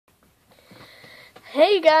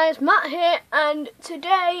Hey guys, Matt here, and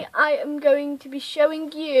today I am going to be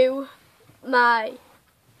showing you my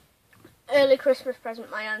early Christmas present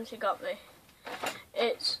my auntie got me.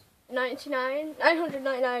 It's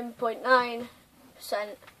 999.9%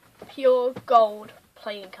 pure gold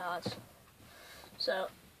playing cards. So,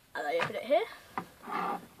 as I open it here,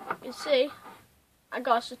 you can see I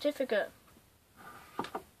got a certificate.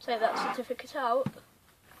 Take that certificate out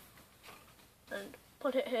and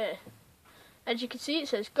put it here. As you can see, it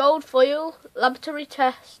says gold foil, laboratory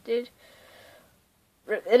tested,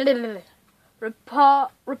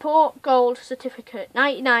 report gold certificate,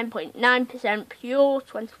 99.9% pure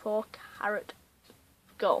 24 karat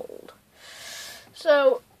gold.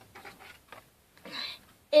 So,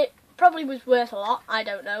 it probably was worth a lot, I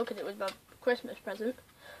don't know, because it was my Christmas present,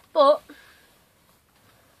 but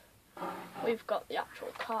we've got the actual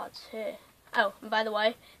cards here. Oh, and by the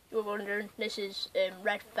way, you were wondering, this is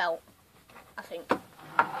red felt. I think,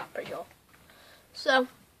 pretty sure. So,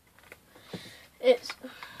 it's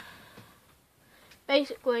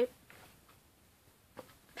basically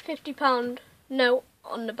 £50 note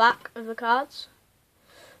on the back of the cards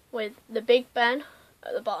with the Big Ben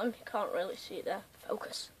at the bottom. You can't really see it there.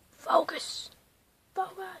 Focus, focus,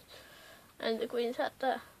 focus. And the Queen's head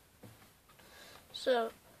there.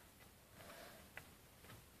 So,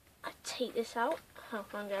 I take this out. Oh,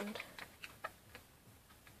 wrong end.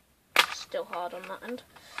 Still hard on that end.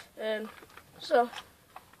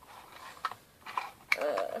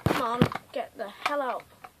 Come on, get the hell out.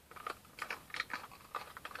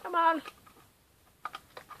 Come on.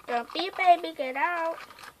 Don't be a baby, get out.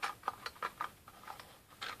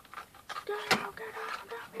 Get out, get out,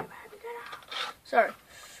 don't be a baby, get out. Sorry.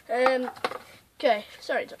 Okay,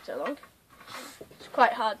 sorry it took so long. It's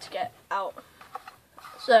quite hard to get out.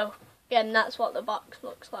 So, again, that's what the box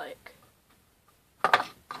looks like.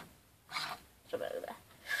 Over there.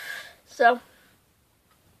 So,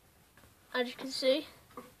 as you can see,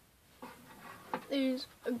 these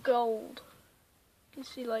are gold. You can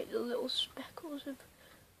see like the little speckles of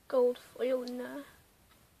gold foil in there.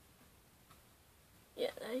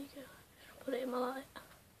 Yeah, there you go. Just put it in my light.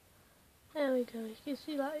 There we go. You can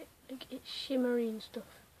see like it's shimmery and stuff.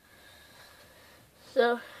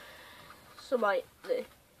 So, some like the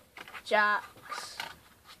jacks.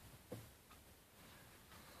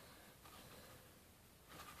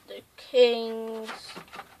 The kings,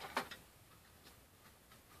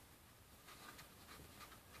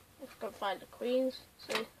 let's go find the queens.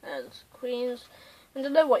 See, there's the queens. And I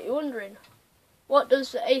know what you're wondering. What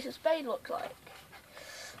does the ace of spades look like?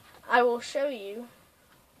 I will show you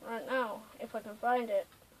right now if I can find it.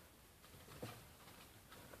 Let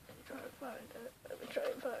me try and find it. Let me try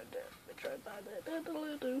and find it. Let me try and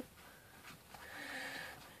find it.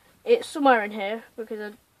 It's somewhere in here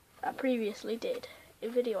because I previously did a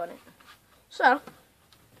video on it. So,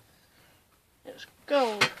 it's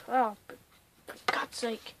gold. Oh, for God's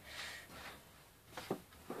sake.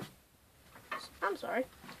 I'm sorry.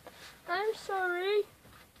 I'm sorry.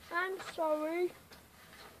 I'm sorry.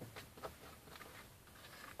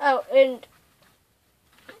 Oh, and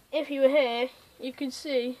if you were here, you could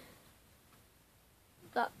see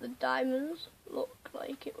that the diamonds look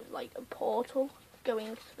like it was like a portal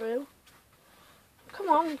going through. Come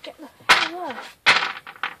on, get the hell there.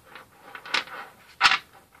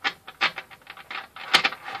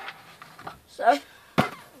 So,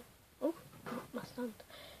 oh, my stand.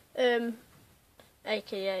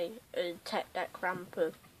 AKA a tech deck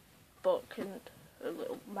ramper book and a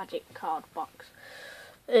little magic card box.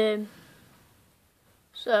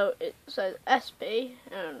 So it says SB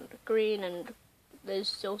and green, and there's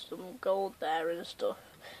still some gold there and stuff.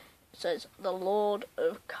 It says the Lord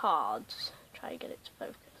of Cards. Try and get it to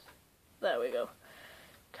focus. There we go.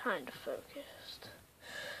 Kind of focused.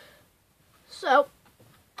 So,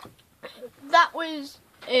 that was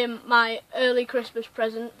my early Christmas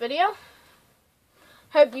present video.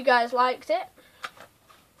 Hope you guys liked it.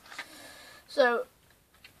 So,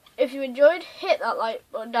 if you enjoyed, hit that like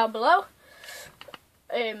button down below.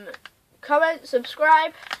 Comment,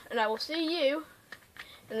 subscribe, and I will see you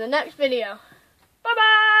in the next video. Bye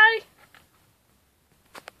bye!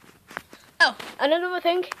 Oh, and another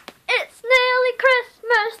thing, it's nearly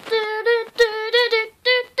Christmas!